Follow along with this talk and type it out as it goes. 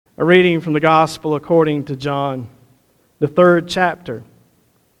A reading from the Gospel according to John, the 3rd chapter,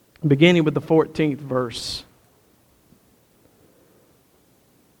 beginning with the 14th verse.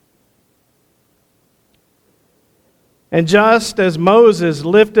 And just as Moses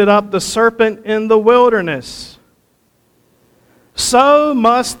lifted up the serpent in the wilderness, so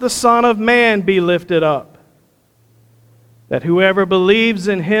must the Son of Man be lifted up, that whoever believes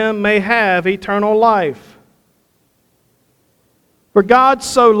in him may have eternal life. For God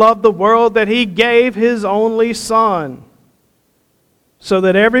so loved the world that he gave his only Son, so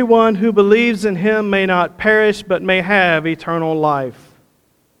that everyone who believes in him may not perish but may have eternal life.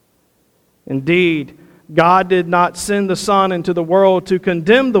 Indeed, God did not send the Son into the world to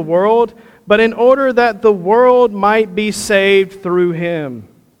condemn the world, but in order that the world might be saved through him.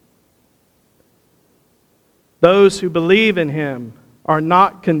 Those who believe in him are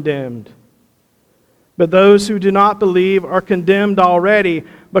not condemned, but those who do not believe are condemned already,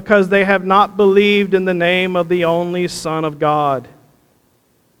 because they have not believed in the name of the only Son of God.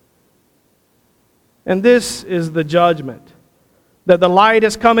 And this is the judgment, that the light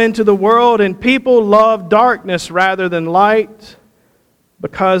has come into the world, and people love darkness rather than light,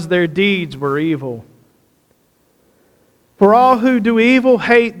 because their deeds were evil. For all who do evil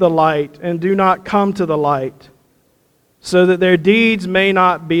hate the light and do not come to the light, so that their deeds may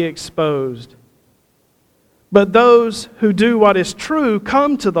not be exposed. But those who do what is true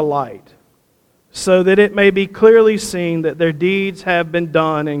come to the light, so that it may be clearly seen that their deeds have been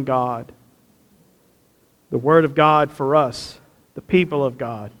done in God. The word of God for us, the people of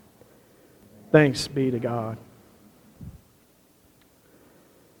God. Thanks be to God.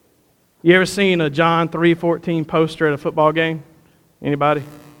 You ever seen a John 3:14 poster at a football game? Anybody?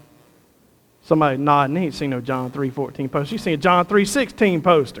 Somebody nodding. He ain't seen no John 3:14 poster. You seen a John 3:16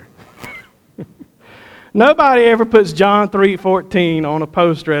 poster. Nobody ever puts John 3:14 on a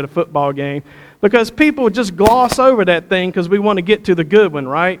poster at a football game, because people just gloss over that thing because we want to get to the good one,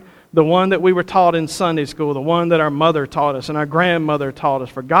 right? The one that we were taught in Sunday school, the one that our mother taught us and our grandmother taught us.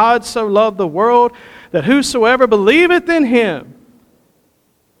 For God so loved the world that whosoever believeth in him.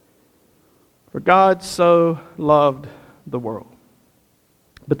 For God so loved the world.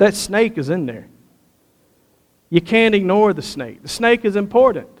 But that snake is in there. You can't ignore the snake. The snake is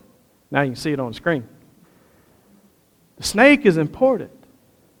important. Now you can see it on the screen. The snake is important.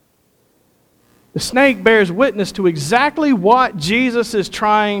 The snake bears witness to exactly what Jesus is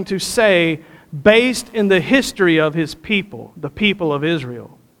trying to say based in the history of his people, the people of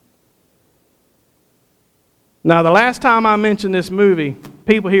Israel. Now, the last time I mentioned this movie,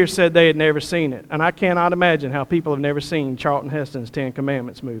 people here said they had never seen it. And I cannot imagine how people have never seen Charlton Heston's Ten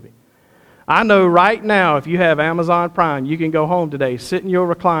Commandments movie. I know right now, if you have Amazon Prime, you can go home today, sit in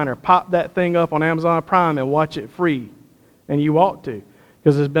your recliner, pop that thing up on Amazon Prime and watch it free. And you ought to,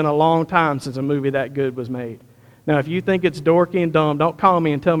 because it's been a long time since a movie that good was made. Now, if you think it's dorky and dumb, don't call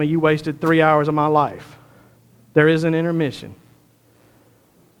me and tell me you wasted 3 hours of my life. There is an intermission.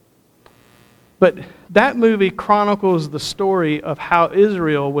 But that movie chronicles the story of how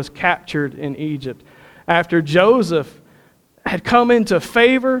Israel was captured in Egypt. After Joseph had come into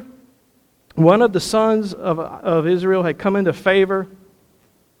favor, one of the sons of Israel had come into favor,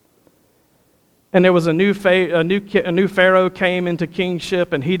 and there was a new Pharaoh came into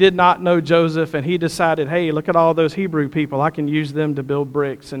kingship, and he did not know Joseph, and he decided, hey, look at all those Hebrew people. I can use them to build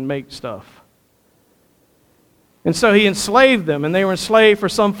bricks and make stuff. And so he enslaved them, and they were enslaved for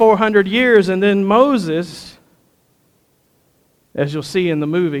some 400 years, and then Moses, as you'll see in the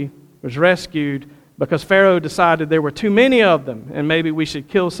movie, was rescued because Pharaoh decided there were too many of them, and maybe we should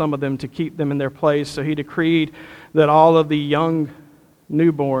kill some of them to keep them in their place. So he decreed that all of the young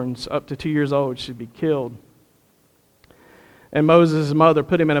newborns up to 2 years old should be killed. And Moses' mother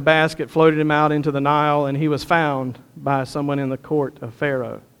put him in a basket, floated him out into the Nile, and he was found by someone in the court of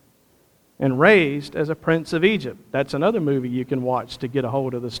Pharaoh and raised as a prince of Egypt. That's another movie you can watch to get a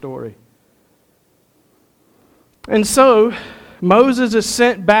hold of the story. And so Moses is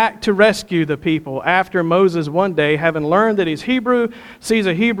sent back to rescue the people after Moses one day, having learned that he's Hebrew, sees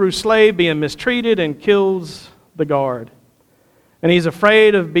a Hebrew slave being mistreated and kills the guard. And he's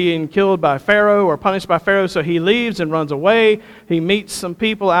afraid of being killed by Pharaoh or punished by Pharaoh, so he leaves and runs away. He meets some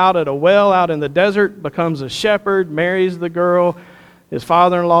people out at a well out in the desert, becomes a shepherd, marries the girl. His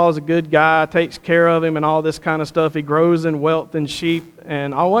father-in-law is a good guy, takes care of him and all this kind of stuff. He grows in wealth and sheep.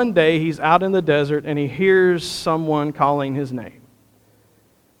 And one day he's out in the desert and he hears someone calling his name.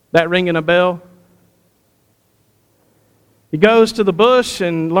 That ringing a bell? He goes to the bush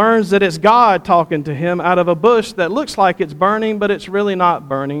and learns that it's God talking to him out of a bush that looks like it's burning, but it's really not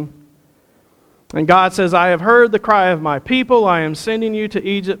burning. And God says, I have heard the cry of my people. I am sending you to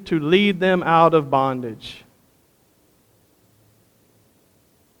Egypt to lead them out of bondage.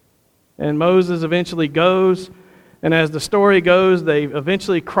 And Moses eventually goes, and as the story goes, they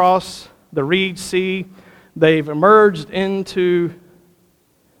eventually cross the Reed Sea. They've emerged into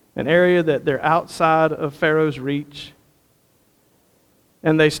an area that they're outside of Pharaoh's reach,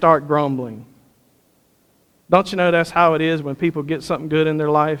 and they start grumbling. Don't you know that's how it is when people get something good in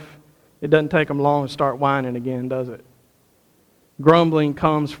their life? It doesn't take them long to start whining again, does it? Grumbling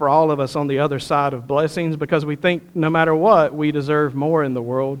comes for all of us on the other side of blessings because we think no matter what, we deserve more in the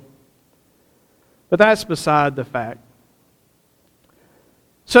world. But that's beside the fact.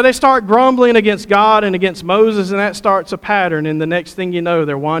 So they start grumbling against God and against Moses, and that starts a pattern. And the next thing you know,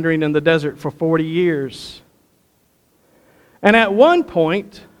 they're wandering in the desert for 40 years. And at one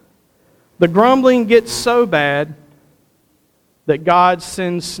point, the grumbling gets so bad that God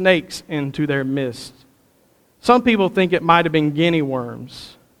sends snakes into their midst. Some people think it might have been guinea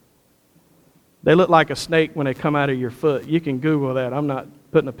worms. They look like a snake when they come out of your foot. You can Google that. I'm not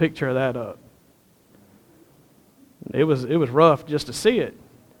putting a picture of that up. It was rough just to see it.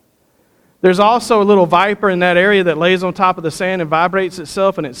 There's also a little viper in that area that lays on top of the sand and vibrates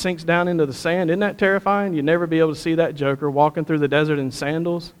itself, and it sinks down into the sand. Isn't that terrifying? You'd never be able to see that joker walking through the desert in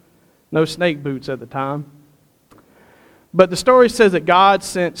sandals. No snake boots at the time. But the story says that God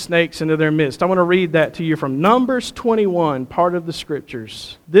sent snakes into their midst. I want to read that to you from Numbers 21, part of the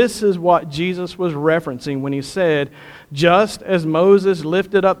Scriptures. This is what Jesus was referencing when he said, just as Moses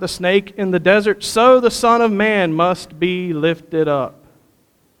lifted up the snake in the desert, so the Son of Man must be lifted up.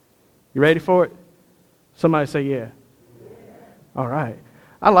 You ready for it? Somebody say yeah. All right.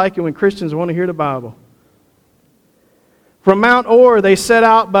 I like it when Christians want to hear the Bible. From Mount Or, they set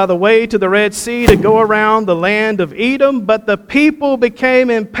out by the way to the Red Sea to go around the land of Edom, but the people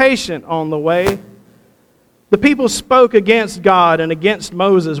became impatient on the way. The people spoke against God and against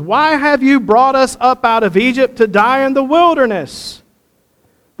Moses. Why have you brought us up out of Egypt to die in the wilderness?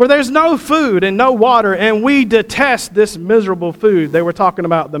 For there's no food and no water, and we detest this miserable food. They were talking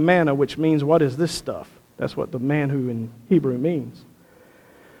about the manna, which means, what is this stuff? That's what the manhu in Hebrew means.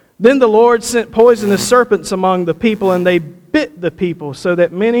 Then the Lord sent poisonous serpents among the people, and they bit the people, so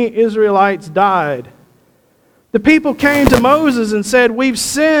that many Israelites died. The people came to Moses and said, we've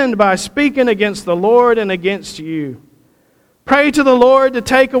sinned by speaking against the Lord and against you. Pray to the Lord to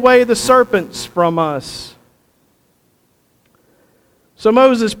take away the serpents from us. So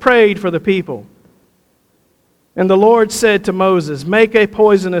Moses prayed for the people. And the Lord said to Moses, make a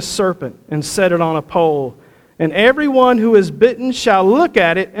poisonous serpent and set it on a pole. And everyone who is bitten shall look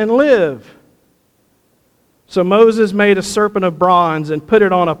at it and live. So Moses made a serpent of bronze and put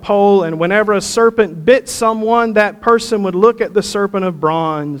it on a pole, and whenever a serpent bit someone, that person would look at the serpent of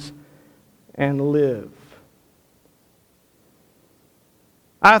bronze and live.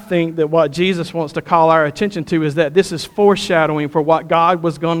 I think that what Jesus wants to call our attention to is that this is foreshadowing for what God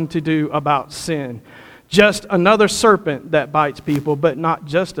was going to do about sin. Just another serpent that bites people, but not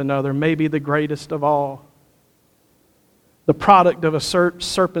just another, maybe the greatest of all. The product of a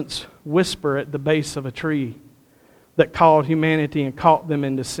serpent's whisper at the base of a tree that called humanity and caught them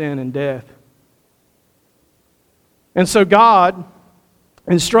into sin and death. And so God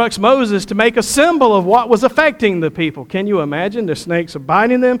instructs Moses to make a symbol of what was affecting the people. Can you imagine? The snakes are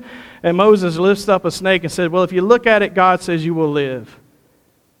biting them, and Moses lifts up a snake and said, well, if you look at it, God says you will live.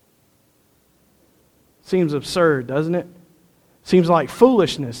 Seems absurd, doesn't it? Seems like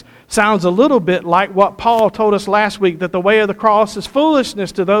foolishness. Sounds a little bit like what Paul told us last week, that the way of the cross is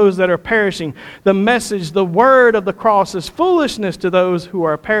foolishness to those that are perishing. The message, the word of the cross is foolishness to those who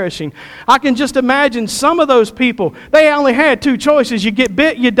are perishing. I can just imagine some of those people, they only had two choices. You get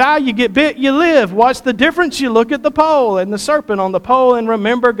bit, you die. You get bit, you live. What's the difference? You look at the pole and the serpent on the pole and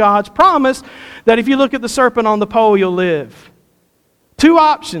remember God's promise that if you look at the serpent on the pole, you'll live. Two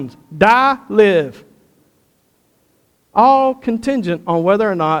options, die, live. All contingent on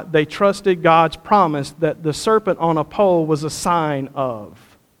whether or not they trusted God's promise that the serpent on a pole was a sign of.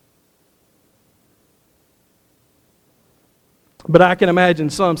 But I can imagine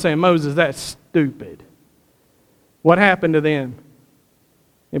some saying, Moses, that's stupid. What happened to them?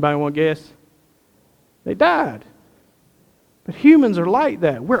 Anybody want to guess? They died. But humans are like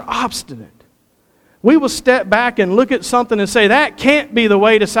that. We're obstinate. We will step back and look at something and say, that can't be the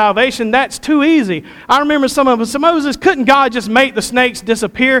way to salvation. That's too easy. I remember some of us, Moses, couldn't God just make the snakes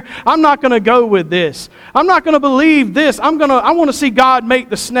disappear? I'm not going to go with this. I'm not going to believe this. I want to see God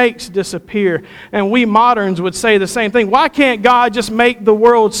make the snakes disappear. And we moderns would say the same thing. Why can't God just make the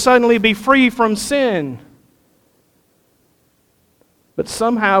world suddenly be free from sin? But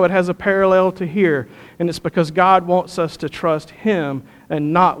somehow it has a parallel to here, and it's because God wants us to trust Him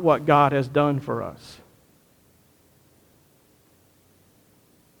and not what God has done for us.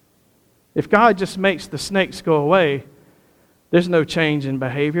 If God just makes the snakes go away, there's no change in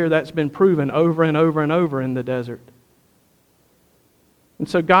behavior. That's been proven over and over and over in the desert. And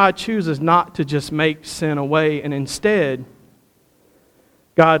so God chooses not to just make sin away, and instead,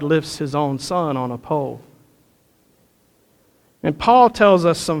 God lifts His own Son on a pole. And Paul tells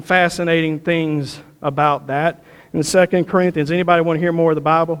us some fascinating things about that in 2 Corinthians. Anybody want to hear more of the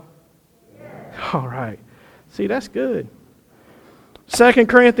Bible? Yes. All right. See, that's good. 2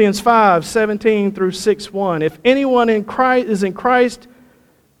 Corinthians 5:17 through 6:1. If anyone is in Christ,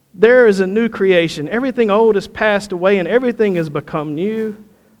 there is a new creation. Everything old has passed away and everything has become new.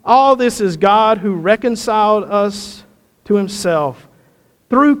 All this is God who reconciled us to Himself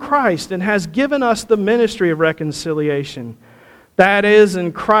through Christ and has given us the ministry of reconciliation. That is,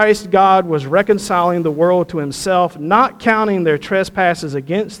 in Christ God was reconciling the world to Himself, not counting their trespasses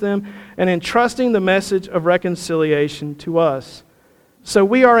against them, and entrusting the message of reconciliation to us. So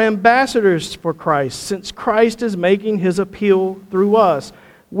we are ambassadors for Christ, since Christ is making His appeal through us.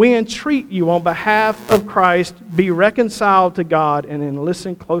 We entreat you on behalf of Christ, be reconciled to God, and then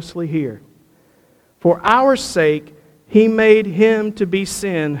listen closely here. For our sake, He made Him to be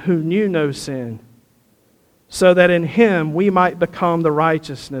sin who knew no sin, so that in Him we might become the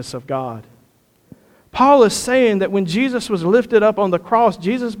righteousness of God. Paul is saying that when Jesus was lifted up on the cross,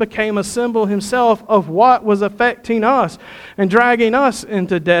 Jesus became a symbol Himself of what was affecting us and dragging us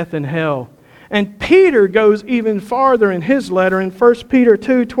into death and hell. And Peter goes even farther in his letter in 1 Peter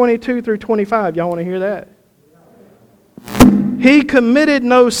 2:22 through 25. Y'all want to hear that? He committed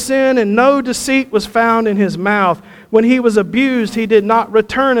no sin, and no deceit was found in His mouth. When He was abused, He did not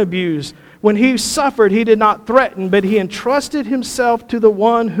return abuse. When He suffered, He did not threaten, but He entrusted Himself to the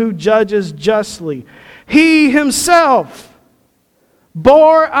one who judges justly. He Himself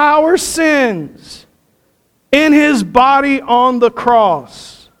bore our sins in His body on the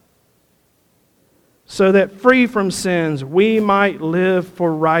cross, so that free from sins we might live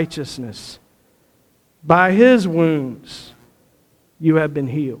for righteousness. By His wounds you have been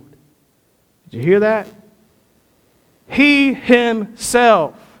healed. Did you hear that? He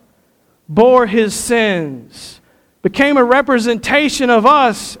Himself bore His sins, became a representation of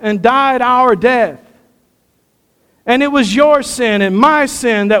us, and died our death. And it was your sin and my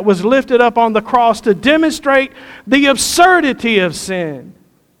sin that was lifted up on the cross to demonstrate the absurdity of sin.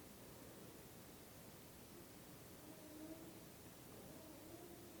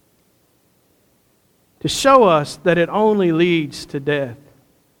 To show us that it only leads to death.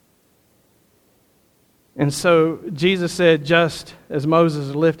 And so Jesus said, just as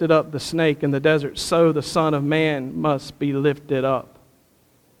Moses lifted up the snake in the desert, so the Son of Man must be lifted up.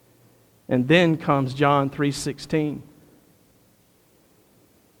 And then comes John 3:16.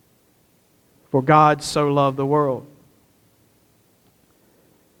 For God so loved the world.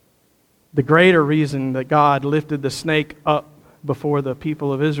 The greater reason that God lifted the snake up before the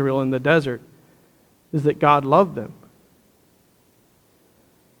people of Israel in the desert is that God loved them.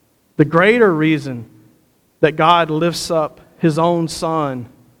 The greater reason that God lifts up His own Son,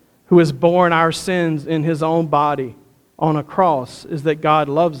 who has borne our sins in His own body on a cross, is that God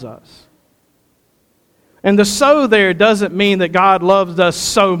loves us. And the so there doesn't mean that God loves us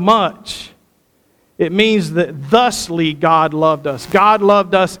so much. It means that thusly God loved us. God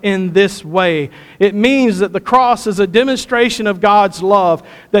loved us in this way. It means that the cross is a demonstration of God's love.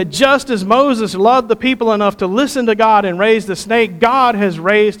 That just as Moses loved the people enough to listen to God and raise the snake, God has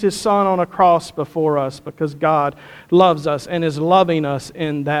raised His Son on a cross before us because God loves us and is loving us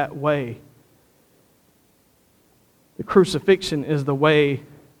in that way. The crucifixion is the way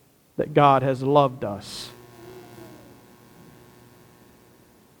that God has loved us.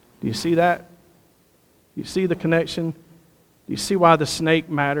 Do you see that? Do you see the connection? Do you see why the snake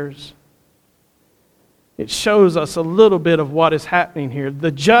matters? It shows us a little bit of what is happening here.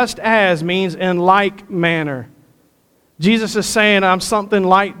 The just as means in like manner. Jesus is saying, I'm something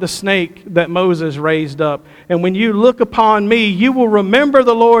like the snake that Moses raised up. And when you look upon me, you will remember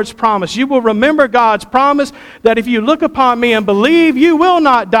the Lord's promise. You will remember God's promise that if you look upon me and believe, you will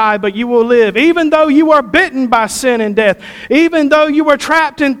not die, but you will live. Even though you are bitten by sin and death. Even though you are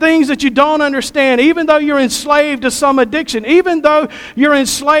trapped in things that you don't understand. Even though you're enslaved to some addiction. Even though you're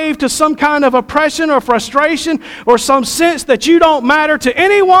enslaved to some kind of oppression or frustration or some sense that you don't matter to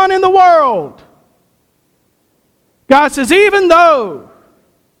anyone in the world. God says, even though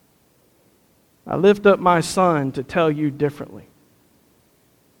I lift up my Son to tell you differently,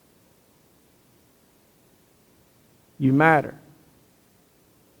 you matter.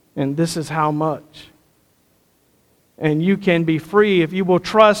 And this is how much. And you can be free if you will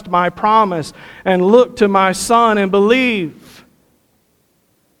trust my promise and look to my Son and believe.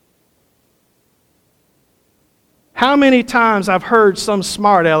 How many times I've heard some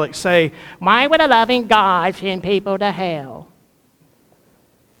smart aleck say, "Why would a loving God send people to hell?"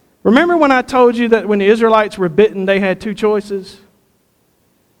 Remember when I told you that when the Israelites were bitten, they had two choices?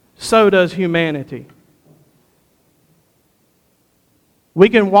 So does humanity. We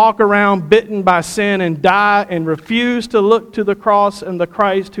can walk around bitten by sin and die and refuse to look to the cross and the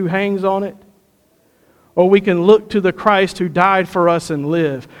Christ who hangs on it. Or we can look to the Christ who died for us and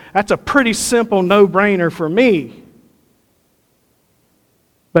live. That's a pretty simple no-brainer for me.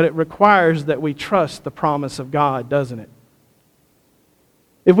 But it requires that we trust the promise of God, doesn't it?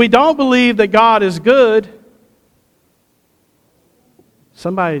 If we don't believe that God is good,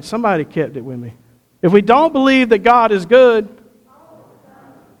 somebody kept it with me. If we don't believe that God is good,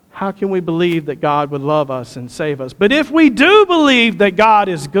 how can we believe that God would love us and save us? But if we do believe that God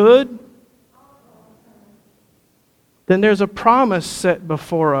is good, then there's a promise set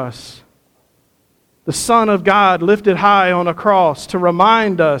before us. The Son of God lifted high on a cross to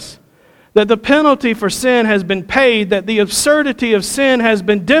remind us that the penalty for sin has been paid, that the absurdity of sin has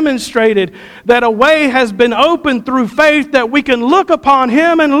been demonstrated, that a way has been opened through faith that we can look upon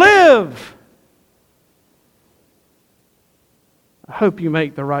Him and live. I hope you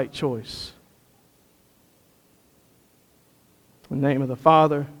make the right choice. In the name of the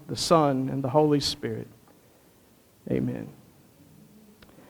Father, the Son, and the Holy Spirit. Amen.